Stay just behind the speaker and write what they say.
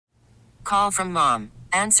call from mom.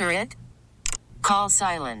 Answer it. Call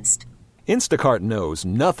silenced. Instacart knows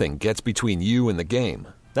nothing gets between you and the game.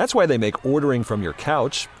 That's why they make ordering from your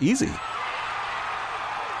couch easy.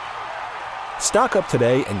 Stock up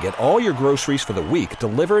today and get all your groceries for the week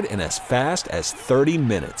delivered in as fast as 30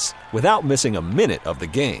 minutes without missing a minute of the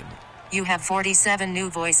game. You have 47 new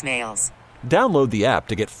voicemails. Download the app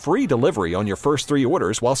to get free delivery on your first 3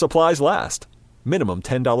 orders while supplies last. Minimum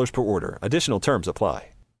 $10 per order. Additional terms apply.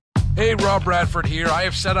 Hey, Rob Bradford here. I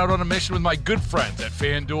have set out on a mission with my good friends at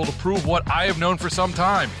FanDuel to prove what I have known for some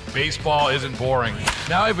time. Baseball isn't boring.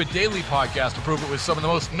 Now I have a daily podcast to prove it with some of the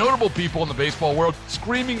most notable people in the baseball world,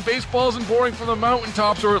 screaming baseball isn't boring from the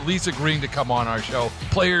mountaintops, or at least agreeing to come on our show.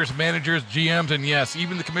 Players, managers, GMs, and yes,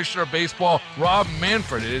 even the commissioner of baseball, Rob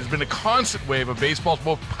Manfred. It has been a constant wave of baseball's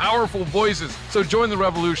most powerful voices. So join the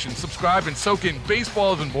revolution. Subscribe and soak in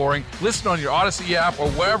Baseball Isn't Boring. Listen on your Odyssey app or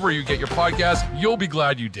wherever you get your podcasts. You'll be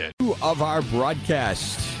glad you did. Of our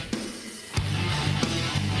broadcast.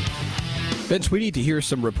 Vince, we need to hear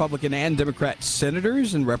some Republican and Democrat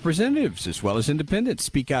senators and representatives, as well as independents,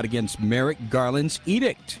 speak out against Merrick Garland's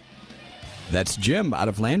edict. That's Jim out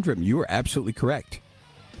of Landrum. You are absolutely correct.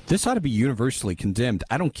 This ought to be universally condemned.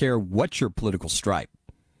 I don't care what your political stripe.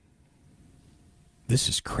 This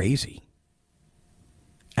is crazy.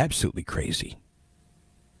 Absolutely crazy.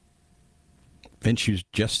 Vince, you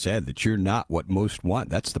just said that you're not what most want.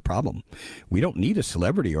 That's the problem. We don't need a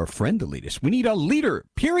celebrity or a friend to lead us. We need a leader,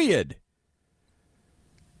 period.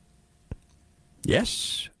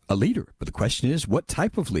 Yes, a leader. But the question is, what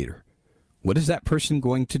type of leader? What is that person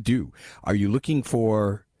going to do? Are you looking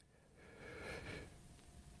for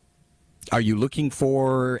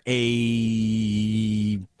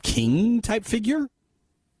a king-type figure?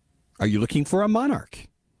 Are you looking for a monarch?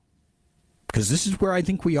 Because this is where I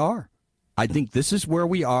think we are. I think this is where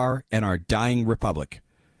we are in our dying republic,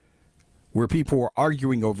 where people are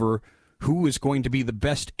arguing over who is going to be the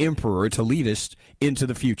best emperor to lead us into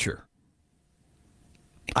the future.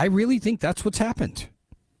 I really think that's what's happened.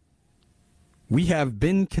 We have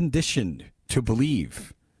been conditioned to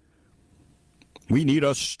believe we need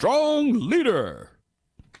a strong leader.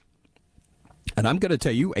 And I'm going to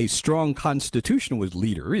tell you, a strong constitutional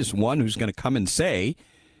leader is one who's going to come and say,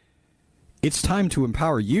 it's time to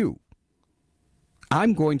empower you.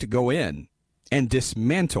 I'm going to go in and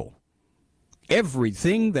dismantle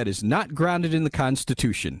everything that is not grounded in the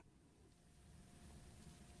Constitution.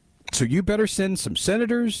 So you better send some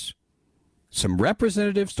senators, some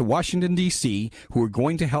representatives to Washington, D.C., who are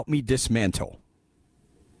going to help me dismantle.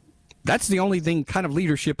 That's the only kind of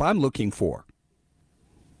leadership I'm looking for.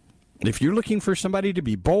 If you're looking for somebody to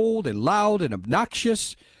be bold and loud and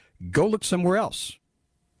obnoxious, go look somewhere else.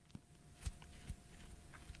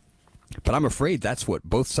 But I'm afraid that's what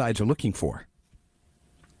both sides are looking for.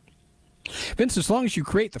 Vince, as long as you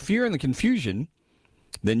create the fear and the confusion,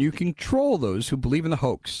 then you control those who believe in the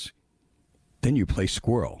hoax. Then you play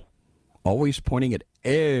squirrel, always pointing at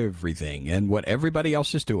everything and what everybody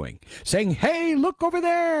else is doing, saying, hey, look over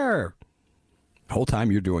there. The whole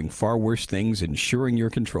time you're doing far worse things, ensuring your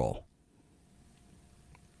control.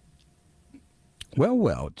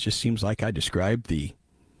 Well, it just seems like I described the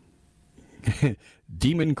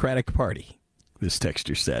Democratic Party, this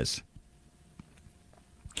texter says.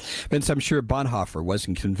 Vince, I'm sure Bonhoeffer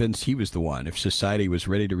wasn't convinced he was the one if society was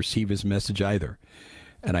ready to receive his message either.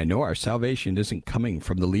 And I know our salvation isn't coming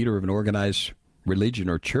from the leader of an organized religion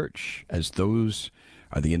or church, as those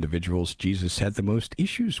are the individuals Jesus had the most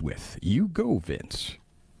issues with. You go, Vince.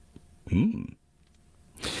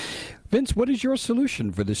 Vince, what is your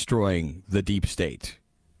solution for destroying the deep state?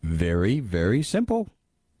 Very, very simple.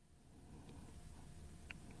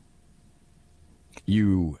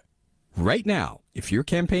 You, right now, if you're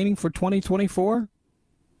campaigning for 2024,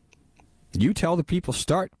 you tell the people,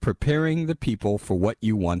 start preparing the people for what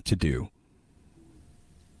you want to do.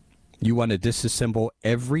 You want to disassemble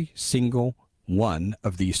every single one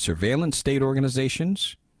of these surveillance state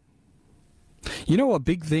organizations. You know, a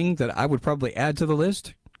big thing that I would probably add to the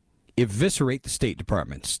list? Eviscerate the State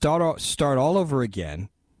Department. Start all over again.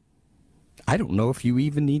 I don't know if you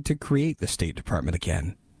even need to create the State Department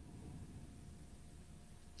again.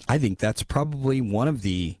 I think that's probably one of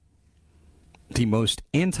the most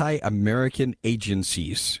anti-American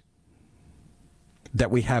agencies that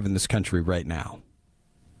we have in this country right now,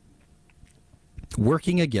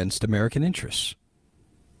 working against American interests.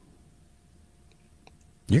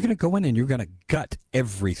 You're going to go in and you're going to gut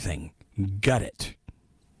everything. Gut it.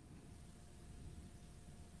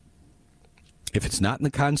 If it's not in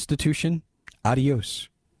the Constitution, adios.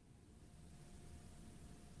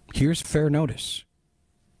 Here's fair notice.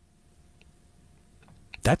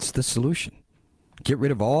 That's the solution. Get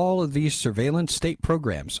rid of all of these surveillance state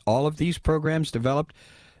programs, all of these programs developed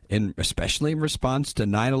especially in response to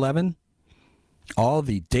 9/11, all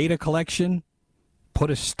the data collection. Put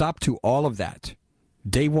a stop to all of that.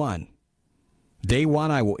 Day one,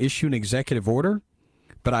 I will issue an executive order,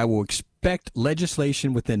 but I will expect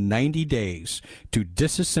legislation within 90 days to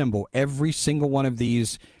disassemble every single one of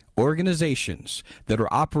these organizations that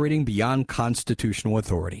are operating beyond constitutional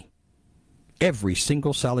authority. Every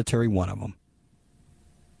single solitary one of them.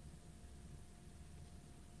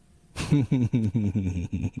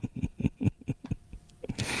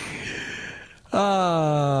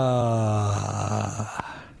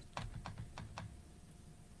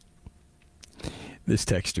 This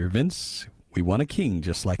texter, Vince, we want a king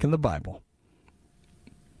just like in the Bible.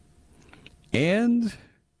 And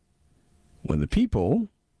when the people,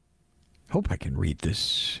 hope I can read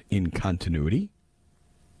this in continuity.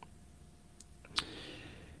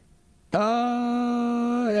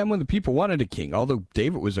 And when the people wanted a king, although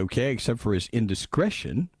David was okay except for his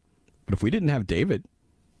indiscretion, but if we didn't have David,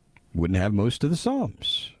 we wouldn't have most of the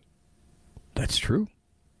Psalms. That's true.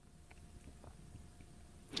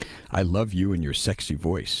 I love you and your sexy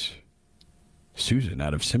voice. Susan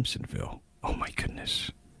out of Simpsonville. Oh, my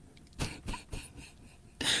goodness.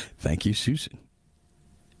 Thank you, Susan.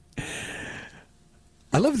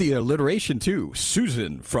 I love the alliteration, too.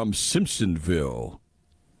 Susan from Simpsonville.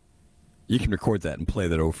 You can record that and play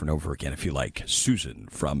that over and over again if you like. Susan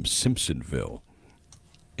from Simpsonville.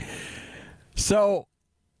 So,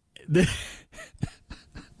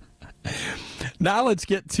 now let's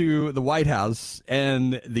get to the White House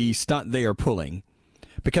and the stunt they are pulling.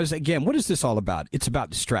 Because, again, what is this all about? It's about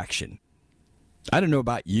distraction. I don't know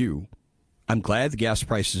about you. I'm glad the gas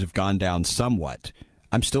prices have gone down somewhat.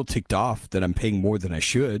 I'm still ticked off that I'm paying more than I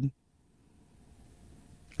should.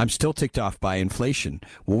 I'm still ticked off by inflation.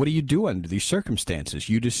 Well, what do you do under these circumstances?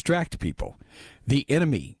 You distract people. The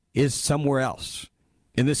enemy is somewhere else.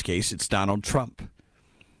 In this case, it's Donald Trump.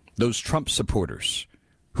 Those Trump supporters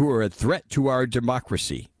who are a threat to our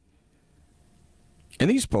democracy. And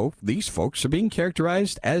these folks are being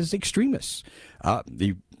characterized as extremists. Have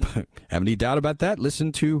any doubt about that?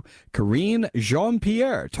 Listen to Karine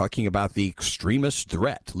Jean-Pierre talking about the extremist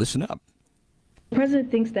threat. Listen up. The president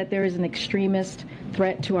thinks that there is an extremist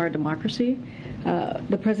threat to our democracy.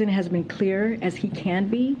 The president has been clear as he can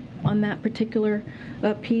be on that particular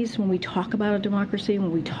piece when we talk about a democracy,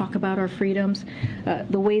 when we talk about our freedoms.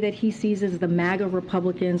 The way that he sees is the MAGA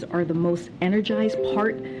Republicans are the most energized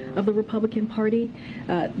part of the Republican Party.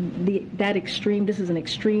 This is an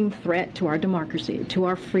extreme threat to our democracy, to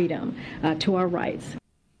our freedom, to our rights.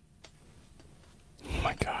 Oh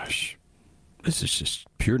my gosh. This is just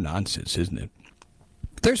pure nonsense, isn't it?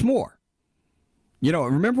 There's more. You know,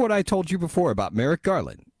 remember what I told you before about Merrick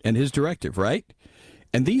Garland and his directive, right?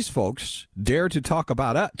 And these folks dare to talk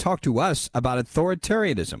to us about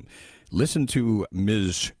authoritarianism. Listen to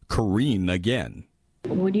Ms. Karine again.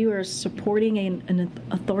 When you are supporting an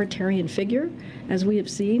authoritarian figure, as we have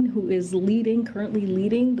seen, who is currently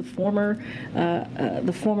leading the former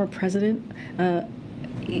president,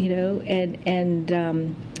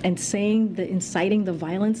 and saying inciting the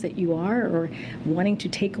violence that you are, or wanting to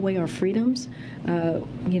take away our freedoms,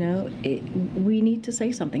 we need to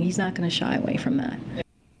say something. He's not going to shy away from that.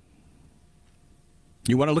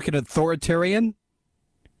 You want to look at authoritarian?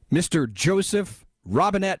 Mr. Joseph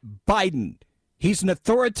Robinette Biden. He's an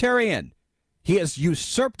authoritarian. He has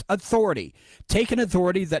usurped authority, taken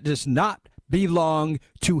authority that does not belong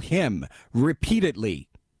to him repeatedly.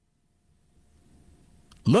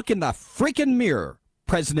 Look in the freaking mirror,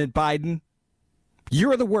 President Biden.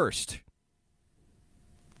 You're the worst.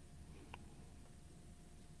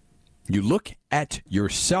 You look at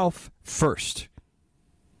yourself first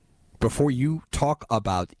before you talk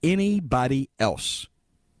about anybody else.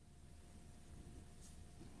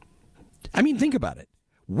 I mean, think about it.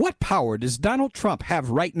 What power does Donald Trump have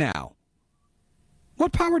right now?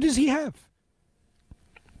 What power does he have?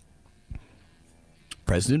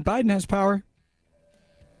 President Biden has power.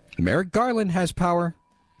 Merrick Garland has power.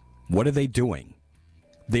 What are they doing?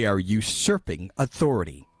 They are usurping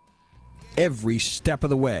authority every step of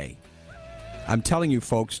the way. I'm telling you,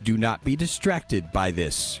 folks, do not be distracted by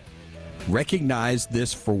this. Recognize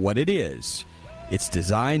this for what it is. It's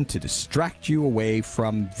designed to distract you away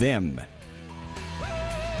from them.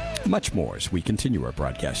 Much more as we continue our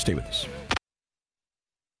broadcast. Stay with us.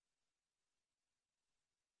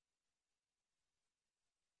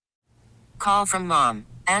 Call from mom.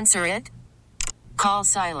 Answer it. Call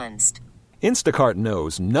silenced. Instacart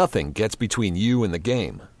knows nothing gets between you and the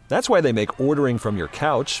game. That's why they make ordering from your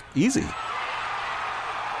couch easy.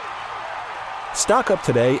 Stock up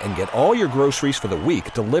today and get all your groceries for the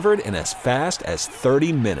week delivered in as fast as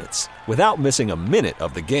 30 minutes without missing a minute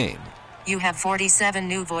of the game. You have 47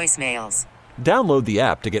 new voicemails. Download the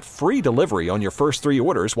app to get free delivery on your first 3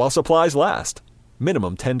 orders while supplies last.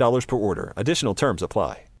 Minimum $10 per order. Additional terms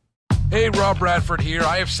apply. Hey, Rob Bradford here.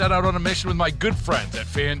 I have set out on a mission with my good friends at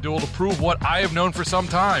FanDuel to prove what I have known for some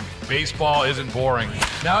time. Baseball isn't boring.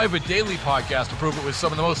 Now I have a daily podcast to prove it with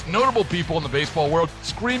some of the most notable people in the baseball world,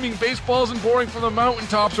 screaming baseball isn't boring from the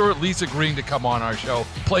mountaintops, or at least agreeing to come on our show.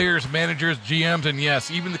 Players, managers, GMs, and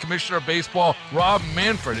yes, even the commissioner of baseball, Rob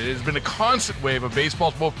Manfred. It has been a constant wave of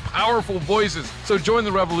baseball's most powerful voices. So join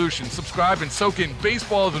the revolution. Subscribe and soak in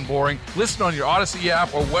Baseball Isn't Boring. Listen on your Odyssey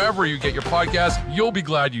app or wherever you get your podcasts. You'll be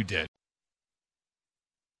glad you did.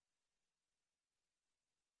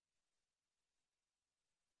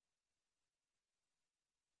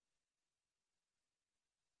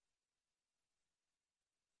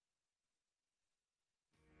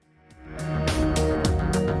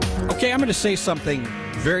 Okay, I'm going to say something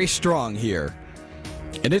very strong here,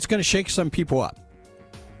 and it's going to shake some people up.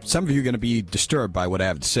 Some of you are going to be disturbed by what I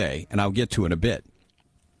have to say, and I'll get to it in a bit.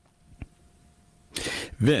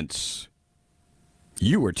 Vince,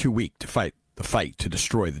 you were too weak to fight the fight to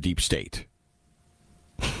destroy the deep state.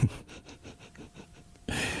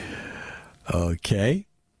 Okay.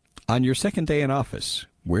 On your second day in office,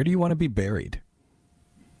 where do you want to be buried?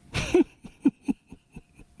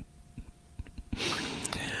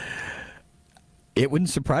 It wouldn't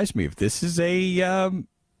surprise me if this is a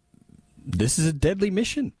deadly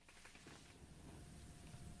mission.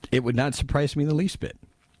 It would not surprise me the least bit.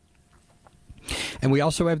 And we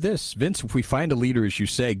also have this. Vince, if we find a leader, as you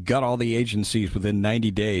say, gut all the agencies within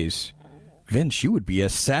 90 days, Vince, you would be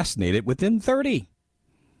assassinated within 30.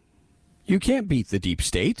 You can't beat the deep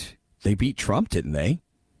state. They beat Trump, didn't they?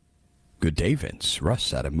 Good day, Vince.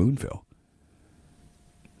 Russ out of Moonville.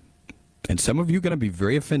 And some of you are going to be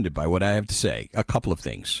very offended by what I have to say. A couple of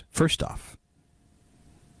things. First off,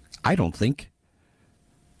 I don't think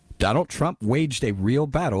Donald Trump waged a real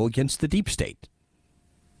battle against the deep state.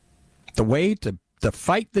 The way to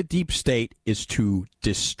fight the deep state is to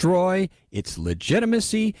destroy its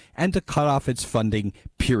legitimacy and to cut off its funding,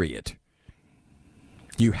 period.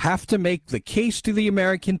 You have to make the case to the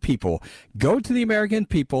American people. Go to the American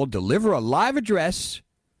people, deliver a live address.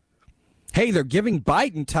 Hey, they're giving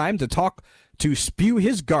Biden time to spew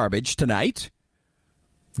his garbage tonight.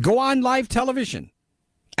 Go on live television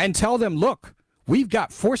and tell them, look, we've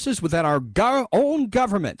got forces within our own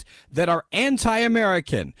government that are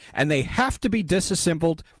anti-American, and they have to be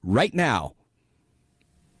disassembled right now.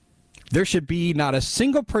 There should be not a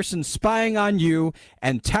single person spying on you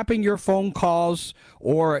and tapping your phone calls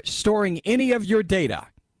or storing any of your data.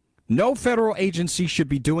 No federal agency should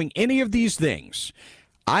be doing any of these things.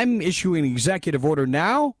 I'm issuing an executive order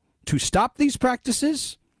now to stop these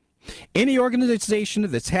practices. Any organization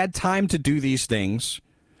that's had time to do these things,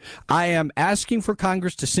 I am asking for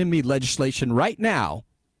Congress to send me legislation right now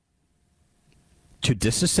to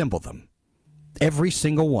disassemble them. Every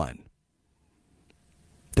single one.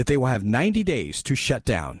 That they will have 90 days to shut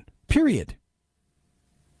down. Period.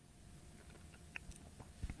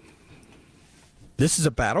 This is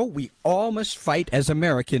a battle we all must fight as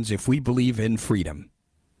Americans if we believe in freedom.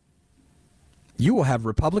 You will have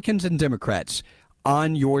Republicans and Democrats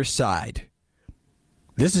on your side.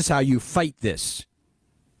 This is how you fight this.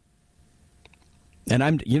 And I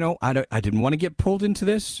didn't want to get pulled into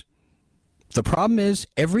this. The problem is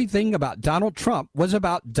everything about Donald Trump was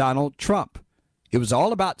about Donald Trump. It was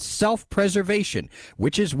all about self-preservation,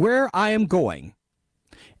 which is where I am going.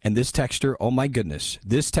 And this texter, oh my goodness,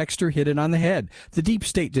 this texter hit it on the head. The deep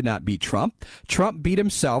state did not beat Trump. Trump beat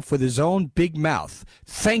himself with his own big mouth.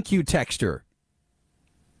 Thank you, texter.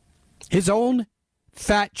 His own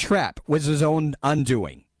fat trap was his own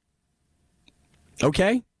undoing.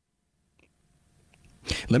 Okay?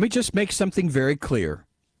 Let me just make something very clear.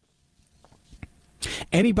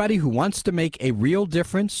 Anybody who wants to make a real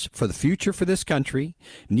difference for the future for this country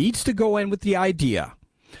needs to go in with the idea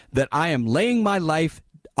that I am laying my life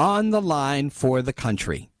on the line for the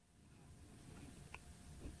country.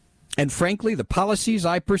 And frankly, the policies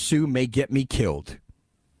I pursue may get me killed.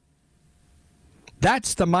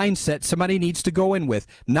 That's the mindset somebody needs to go in with.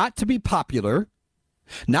 Not to be popular,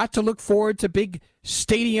 not to look forward to big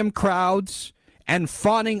stadium crowds and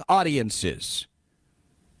fawning audiences.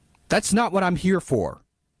 That's not what I'm here for.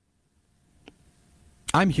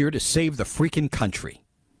 I'm here to save the freaking country.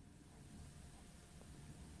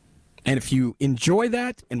 And if you enjoy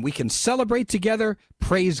that and we can celebrate together,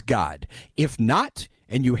 praise God. If not,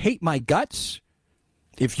 and you hate my guts,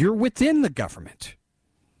 if you're within the government,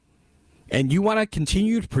 And you want to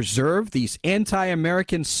continue to preserve these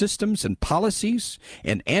anti-American systems and policies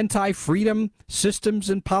and anti-freedom systems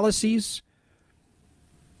and policies?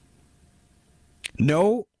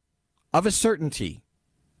 Know of a certainty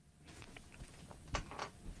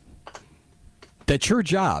that your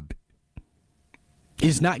job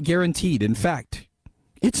is not guaranteed. In fact,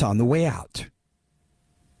 it's on the way out.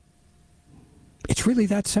 It's really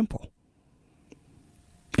that simple.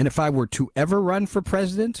 And if I were to ever run for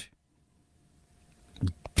president,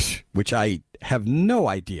 which I have no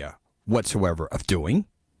idea whatsoever of doing,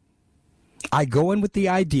 I go in with the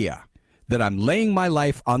idea that I'm laying my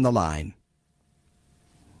life on the line.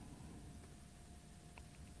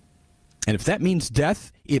 And if that means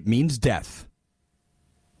death, it means death.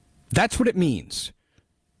 That's what it means.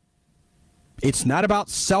 It's not about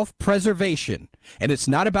self-preservation, and it's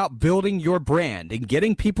not about building your brand and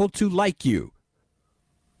getting people to like you.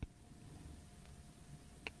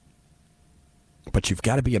 But you've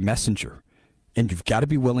got to be a messenger, and you've got to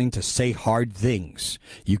be willing to say hard things.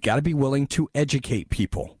 You've got to be willing to educate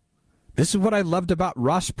people. This is what I loved about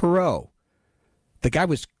Ross Perot. The guy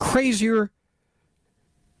was crazier,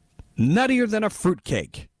 nuttier than a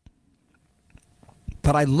fruitcake.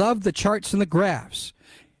 But I loved the charts and the graphs.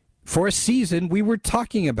 For a season, we were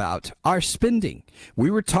talking about our spending.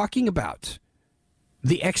 We were talking about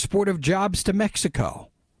the export of jobs to Mexico.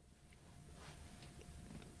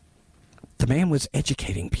 The man was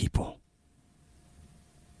educating people.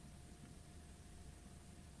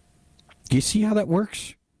 Do you see how that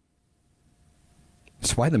works?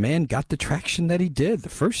 That's why the man got the traction that he did the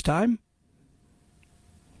first time.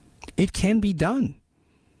 It can be done.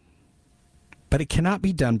 But it cannot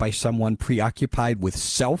be done by someone preoccupied with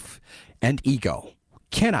self and ego.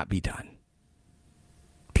 Cannot be done.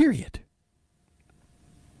 Period.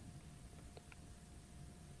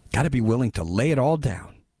 Got to be willing to lay it all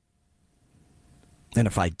down. And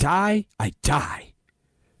if I die, I die.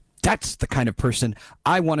 That's the kind of person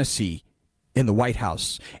I want to see in the White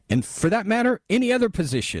House. And for that matter, any other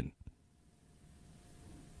position.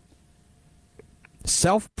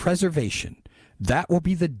 Self-preservation. That will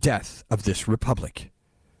be the death of this republic.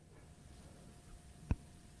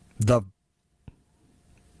 The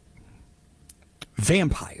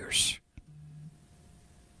vampires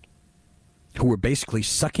who are basically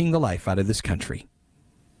sucking the life out of this country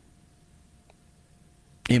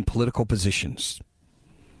in political positions.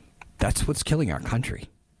 That's what's killing our country.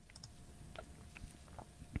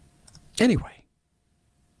 Anyway.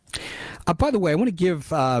 By the way, I want to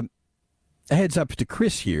give a heads up to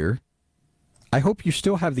Chris here. I hope you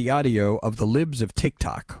still have the audio of the libs of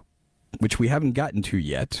TikTok, which we haven't gotten to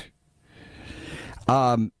yet.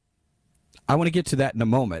 I want to get to that in a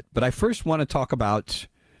moment, but I first want to talk about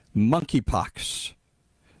monkeypox.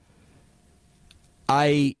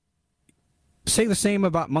 I say the same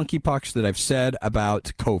about monkeypox that I've said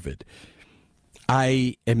about COVID.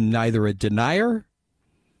 I am neither a denier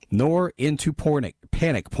nor into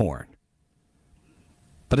panic porn,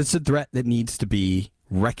 but it's a threat that needs to be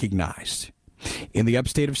recognized. In the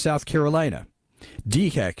upstate of South Carolina,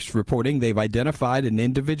 DHEC's reporting they've identified an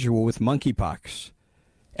individual with monkeypox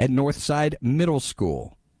at Northside Middle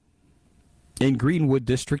School in Greenwood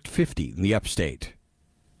District 50 in the upstate.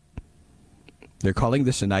 They're calling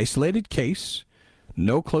this an isolated case,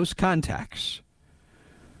 no close contacts,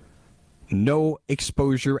 no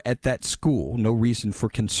exposure at that school, no reason for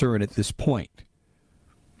concern at this point.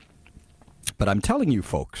 But I'm telling you,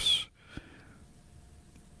 folks,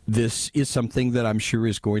 this is something that I'm sure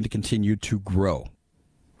is going to continue to grow.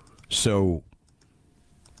 So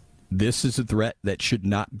this is a threat that should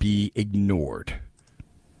not be ignored.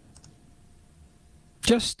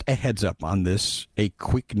 Just a heads up on this, a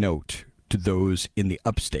quick note to those in the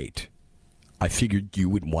upstate. I figured you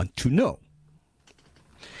would want to know.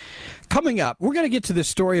 Coming up, we're going to get to this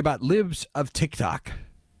story about libs of TikTok.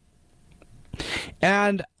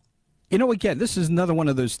 And you know, again, this is another one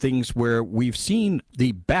of those things where we've seen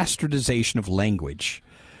the bastardization of language,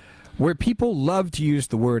 where people love to use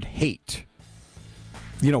the word hate.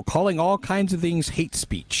 You know, calling all kinds of things hate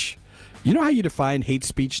speech. You know how you define hate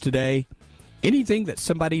speech today? Anything that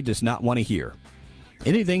somebody does not want to hear.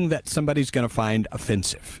 Anything that somebody's going to find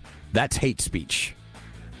offensive. That's hate speech.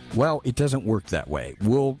 Well, it doesn't work that way.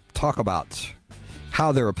 We'll talk about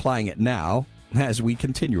how they're applying it now as we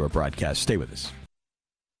continue our broadcast. Stay with us.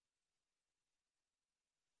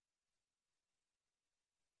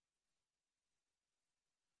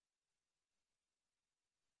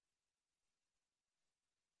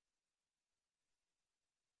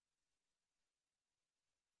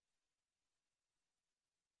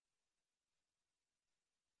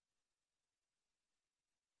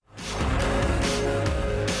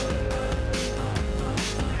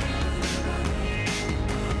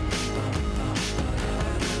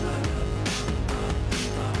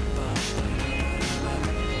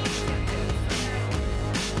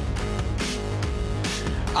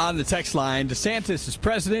 On the text line, DeSantis as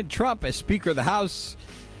president, Trump as Speaker of the House,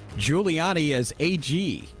 Giuliani as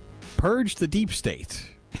AG. Purge the deep state.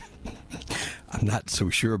 I'm not so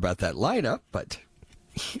sure about that lineup, but...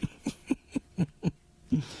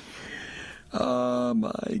 Oh,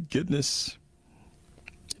 my goodness.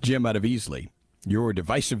 Jim out of Easley, your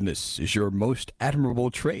divisiveness is your most admirable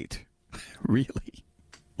trait. Really?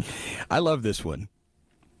 I love this one.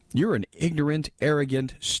 You're an ignorant,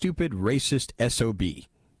 arrogant, stupid, racist SOB.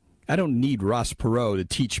 I don't need Ross Perot to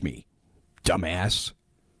teach me, dumbass.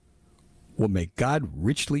 Well, may God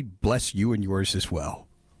richly bless you and yours as well.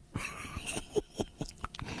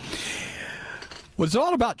 Was it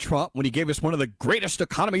all about Trump when he gave us one of the greatest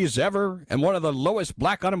economies ever and one of the lowest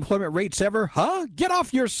black unemployment rates ever? Huh? Get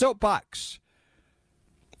off your soapbox.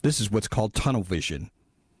 This is what's called tunnel vision.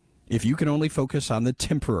 If you can only focus on the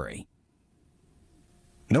temporary.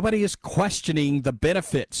 Nobody is questioning the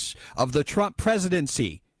benefits of the Trump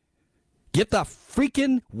presidency. Get the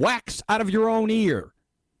freaking wax out of your own ear.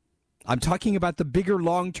 I'm talking about the bigger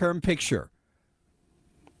long-term picture.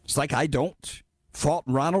 It's like I don't fault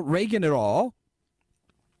Ronald Reagan at all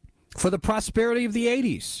for the prosperity of the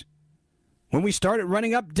 80s when we started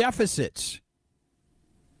running up deficits.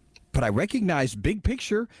 But I recognize big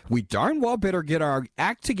picture. We darn well better get our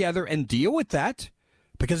act together and deal with that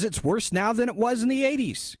because it's worse now than it was in the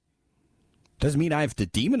 80s. Doesn't mean I have to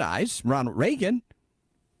demonize Ronald Reagan.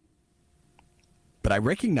 But I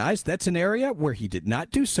recognize that's an area where he did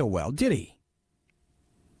not do so well, did he?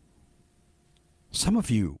 Some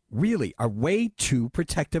of you really are way too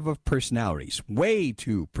protective of personalities. Way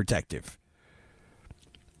too protective.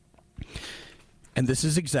 And this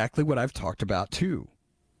is exactly what I've talked about, too.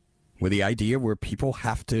 With the idea where people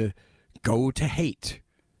have to go to hate.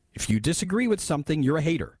 If you disagree with something, you're a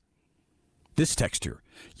hater. This texter,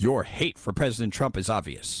 your hate for President Trump is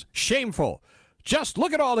obvious. Shameful. Just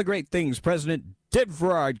look at all the great things President did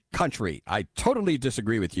for our country. I totally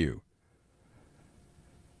disagree with you.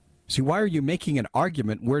 See, why are you making an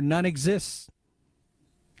argument where none exists?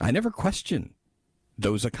 I never question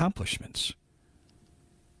those accomplishments.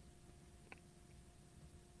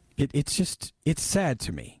 It's sad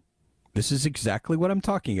to me. This is exactly what I'm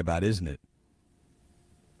talking about, isn't it?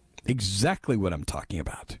 Exactly what I'm talking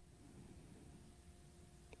about.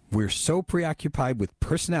 We're so preoccupied with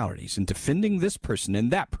personalities and defending this person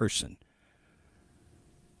and that person.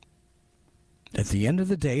 At the end of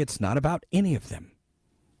the day, it's not about any of them.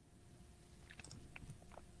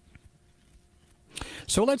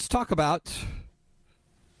 So let's talk about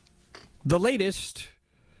the latest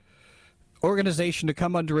organization to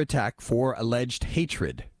come under attack for alleged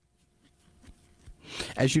hatred.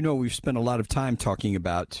 As you know, we've spent a lot of time talking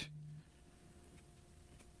about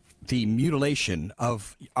the mutilation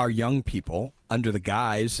of our young people under the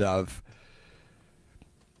guise of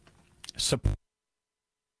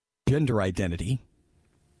gender identity.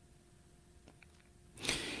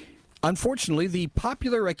 Unfortunately, the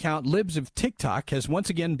popular account Libs of TikTok has once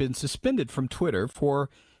again been suspended from Twitter for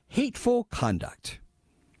hateful conduct.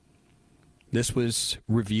 This was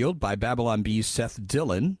revealed by Babylon Bee's Seth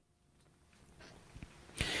Dillon.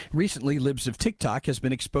 Recently, Libs of TikTok has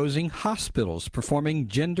been exposing hospitals performing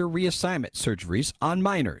gender reassignment surgeries on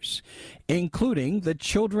minors, including the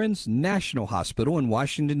Children's National Hospital in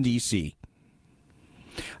Washington, D.C.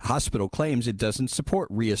 The hospital claims it doesn't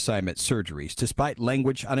support reassignment surgeries, despite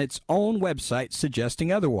language on its own website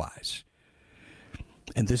suggesting otherwise.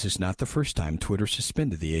 And this is not the first time Twitter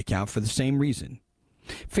suspended the account for the same reason.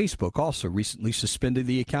 Facebook also recently suspended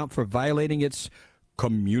the account for violating its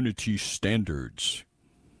community standards.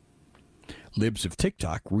 Libs of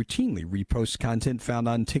TikTok routinely reposts content found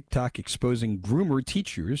on TikTok exposing groomer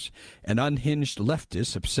teachers and unhinged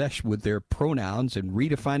leftists obsessed with their pronouns and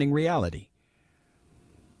redefining reality.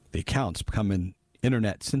 The account's become an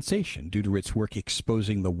internet sensation due to its work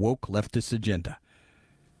exposing the woke leftist agenda.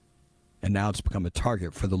 And now it's become a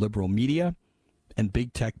target for the liberal media and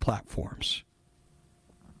big tech platforms.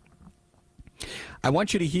 I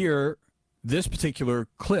want you to hear this particular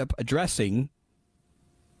clip addressing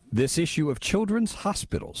this issue of children's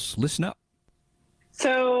hospitals. Listen up.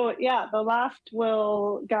 So, yeah, the left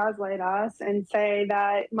will gaslight us and say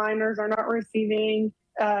that minors are not receiving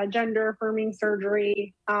gender-affirming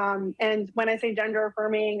surgery. And when I say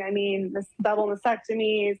gender-affirming, I mean double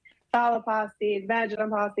mastectomies, phalloplasties,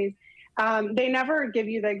 vaginoplasties. They never give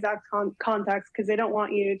you the exact context because they don't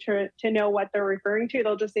want you to know what they're referring to.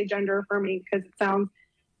 They'll just say gender-affirming because it sounds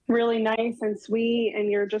really nice and sweet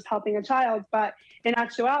and you're just helping a child. But in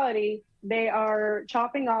actuality, they are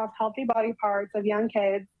chopping off healthy body parts of young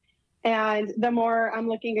kids. And the more I'm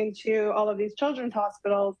looking into all of these children's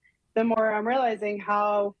hospitals, the more I'm realizing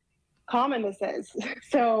how common this is.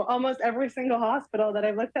 So almost every single hospital that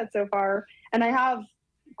I've looked at so far, and I have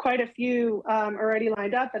quite a few already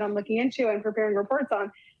lined up that I'm looking into and preparing reports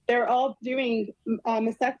on, they're all doing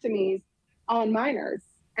mastectomies on minors.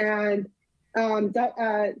 And the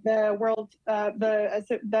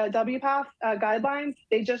WPATH guidelines,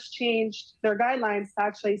 they just changed their guidelines to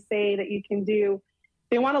actually say that you can do,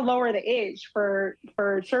 they want to lower the age for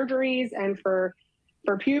surgeries and for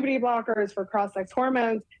puberty blockers, for cross-sex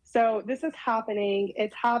hormones. So this is happening.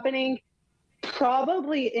 It's happening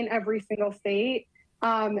probably in every single state.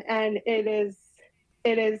 And it's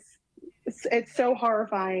so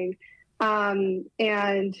horrifying.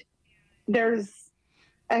 And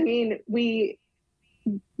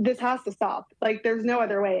this has to stop. Like, there's no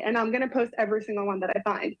other way. And I'm going to post every single one that I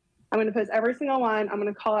find. I'm going to post every single one. I'm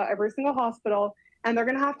going to call out every single hospital, and they're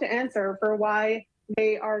going to have to answer for why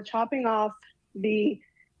they are chopping off the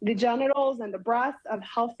genitals and the breasts of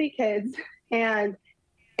healthy kids and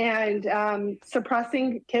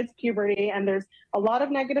suppressing kids' puberty. And there's a lot of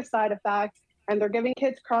negative side effects, and they're giving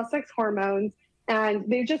kids cross-sex hormones. And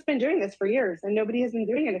they've just been doing this for years, and nobody has been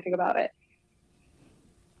doing anything about it.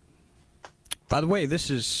 By the way, this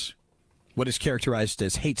is what is characterized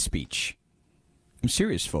as hate speech. I'm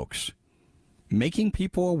serious, folks. Making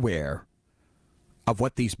people aware of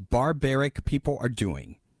what these barbaric people are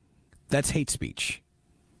doing. That's hate speech.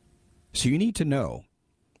 So you need to know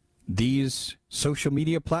these social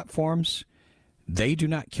media platforms, they do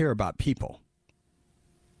not care about people.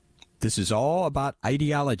 This is all about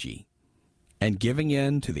ideology and giving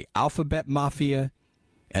in to the alphabet mafia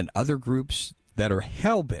and other groups that are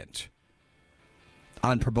hell-bent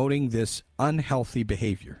on promoting this unhealthy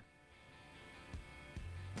behavior.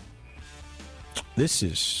 This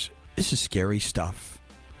is scary stuff.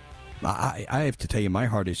 I have to tell you, my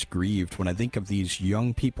heart is grieved when I think of these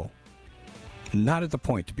young people not at the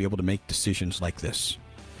point to be able to make decisions like this,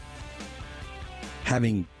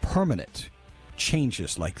 having permanent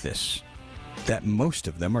changes like this that most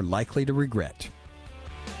of them are likely to regret.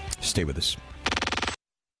 Stay with us.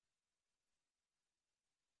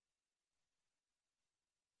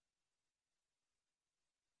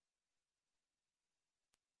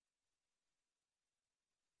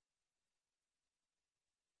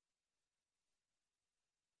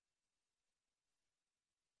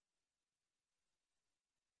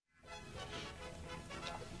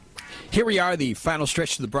 Here we are, the final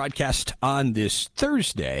stretch of the broadcast on this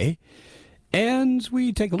Thursday, and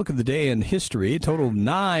we take a look at the day in history. A total of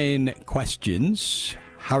 9 questions.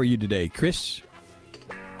 How are you today, Chris?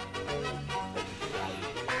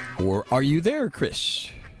 Or are you there, Chris?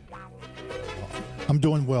 I'm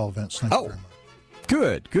doing well, Vince. Thank you very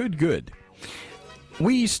much. Good.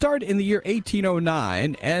 We start in the year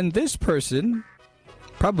 1809, and this person,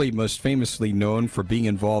 probably most famously known for being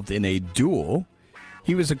involved in a duel,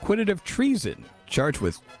 he was acquitted of treason, charged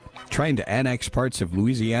with trying to annex parts of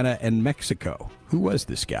Louisiana and Mexico. Who was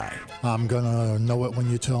this guy? I'm going to know it when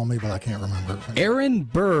you tell me, but I can't remember. Aaron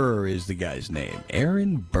Burr is the guy's name.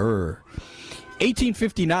 Aaron Burr.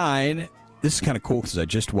 1859. This is kind of cool because I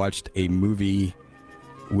just watched a movie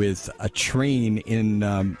with a train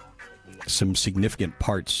in some significant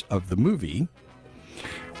parts of the movie.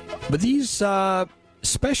 But these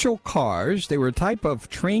special cars, they were a type of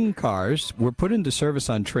train cars, were put into service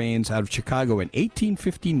on trains out of Chicago in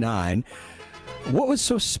 1859. What was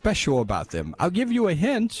so special about them? I'll give you a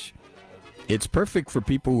hint. It's perfect for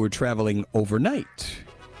people who are traveling overnight.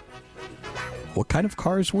 What kind of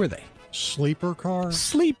cars were they? Sleeper cars?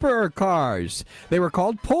 Sleeper cars. They were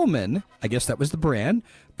called Pullman. I guess that was the brand.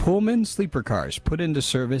 Pullman sleeper cars put into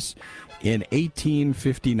service in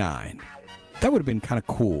 1859. That would have been kind of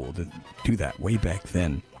cool to do that way back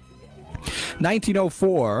then.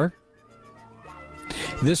 1904,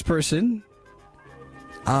 this person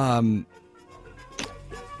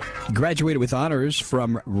graduated with honors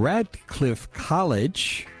from Radcliffe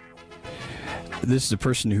College. This is a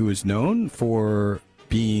person who is known for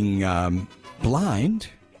being blind.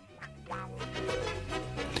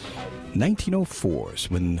 1904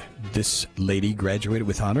 is when this lady graduated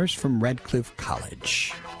with honors from Radcliffe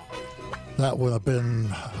College. That would have been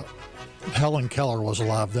Helen Keller was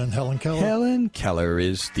alive then. Helen Keller? Helen Keller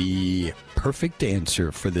is the perfect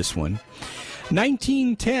answer for this one.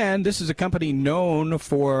 1910, this is a company known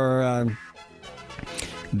for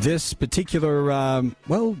this particular,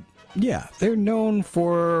 they're known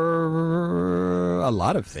for a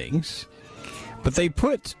lot of things. But they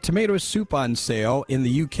put tomato soup on sale in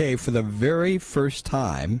the UK for the very first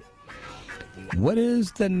time. What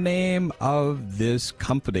is the name of this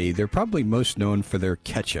company? They're probably most known for their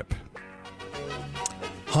ketchup.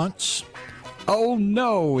 Hunts. Oh,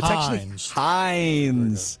 no. It's Heinz. actually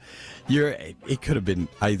Heinz. It could have been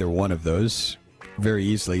either one of those very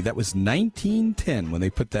easily. That was 1910 when they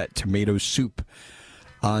put that tomato soup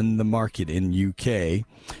on the market in UK.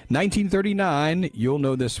 1939, you'll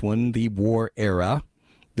know this one, the war era.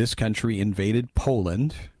 This country invaded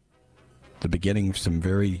Poland. The beginning of some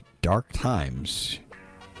very dark times.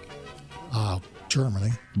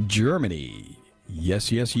 Germany. Germany.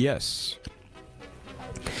 Yes, yes, yes.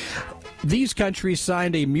 These countries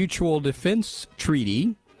signed a mutual defense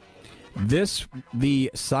treaty.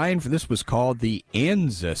 The sign for this was called the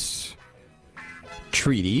ANZUS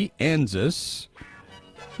Treaty. ANZUS,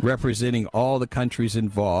 representing all the countries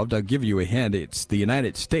involved. I'll give you a hint. It's the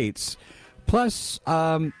United States plus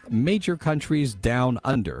major countries down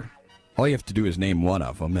under. All you have to do is name one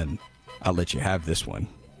of them, and I'll let you have this one.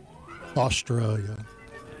 Australia.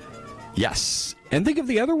 Yes. And think of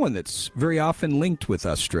the other one that's very often linked with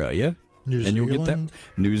Australia. New and you'll Zealand.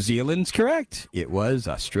 get that. New Zealand's correct. It was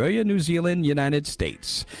Australia, New Zealand, United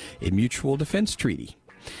States, a mutual defense treaty.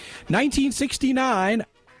 1969,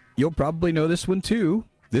 you'll probably know this one too.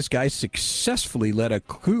 This guy successfully led a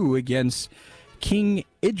coup against King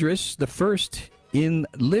Idris I in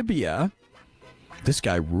Libya. This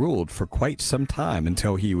guy ruled for quite some time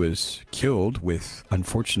until he was killed with,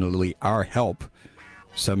 unfortunately, our help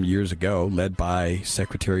some years ago, led by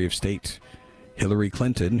Secretary of State Hillary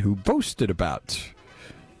Clinton, who boasted about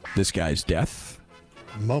this guy's death.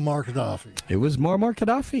 Muammar Gaddafi. It was Muammar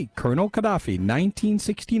Gaddafi, Colonel Gaddafi,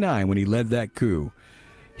 1969, when he led that coup.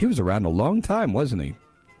 He was around a long time, wasn't he?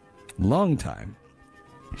 Long time.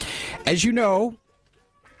 As you know,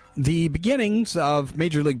 the beginnings of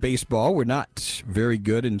Major League Baseball were not very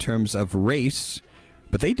good in terms of race,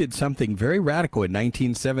 but they did something very radical in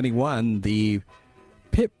 1971. The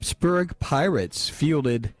Pittsburgh Pirates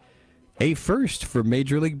fielded a first for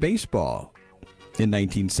Major League Baseball in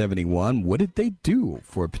 1971. What did they do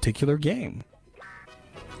for a particular game?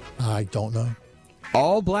 I don't know.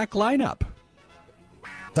 All black lineup.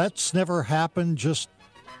 That's never happened.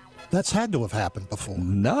 That's had to have happened before.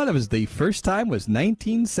 No, that was the first time was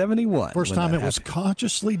 1971. First time it was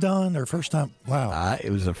consciously done, or first time? Wow.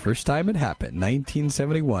 It was the first time it happened,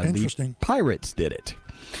 1971. Interesting. The Pirates did it.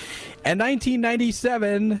 And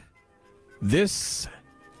 1997, this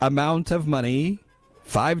amount of money,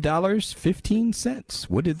 $5.15.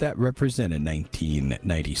 What did that represent in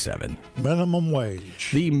 1997? Minimum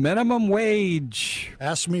wage. The minimum wage.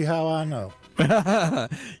 Ask me how I know.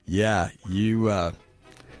 Yeah, you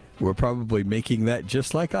were probably making that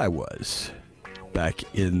just like I was back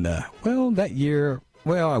in, that year.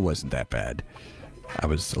 Well, I wasn't that bad. I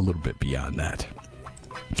was a little bit beyond that.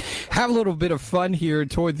 Have a little bit of fun here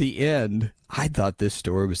toward the end. I thought this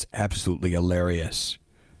story was absolutely hilarious.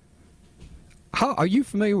 Are you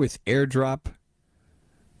familiar with AirDrop,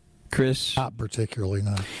 Chris? Not particularly,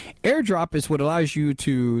 no. AirDrop is what allows you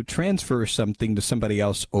to transfer something to somebody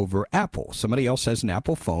else over Apple. Somebody else has an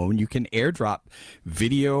Apple phone. You can AirDrop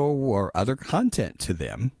video or other content to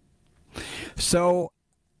them. So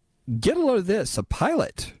get a load of this. A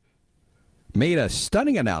pilot made a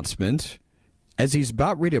stunning announcement as he's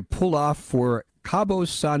about ready to pull off for Cabo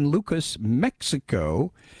San Lucas,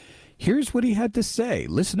 Mexico. Here's what he had to say.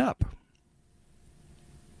 Listen up.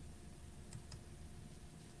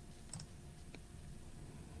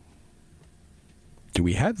 Do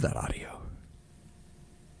we have that audio?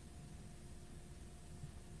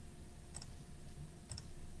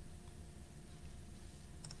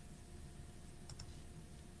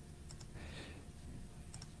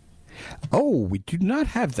 Oh, we do not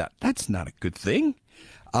have that. That's not a good thing.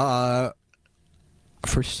 For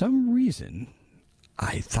some reason,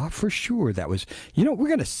 I thought for sure that was... we're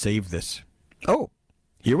going to save this. Oh,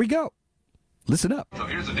 here we go. Listen up. So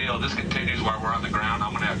here's the deal. This continues while we're on the ground.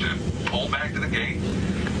 I'm going to have to pull back to the gate.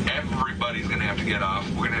 Everybody's going to have to get off.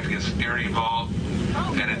 We're going to have to get security involved.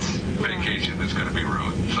 And it's vacation that's going to be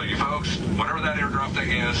ruined. So you folks, whatever that airdrop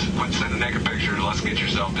thing is, quit sending naked pictures. Let's get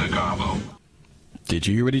yourself to Cabo. Did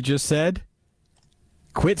you hear what he just said?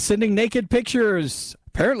 Quit sending naked pictures.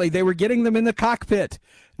 Apparently they were getting them in the cockpit.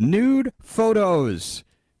 Nude photos.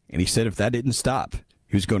 And he said if that didn't stop,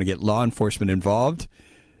 he was going to get law enforcement involved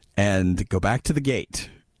and go back to the gate.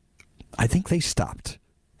 I think they stopped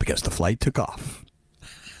because the flight took off.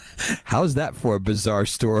 How's that for a bizarre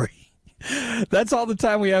story? That's all the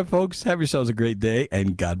time we have, folks. Have yourselves a great day,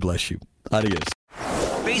 and God bless you. Adios.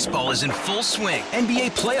 Baseball is in full swing.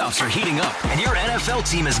 NBA playoffs are heating up, and your NFL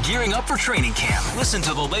team is gearing up for training camp. Listen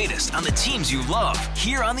to the latest on the teams you love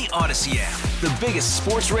here on the Odyssey app. The biggest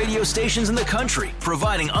sports radio stations in the country,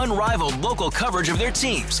 providing unrivaled local coverage of their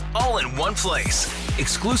teams, all in one place.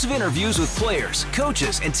 Exclusive interviews with players,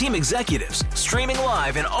 coaches, and team executives, streaming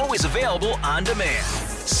live and always available on demand.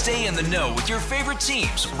 Stay in the know with your favorite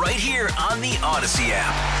teams right here on the Odyssey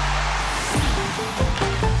app.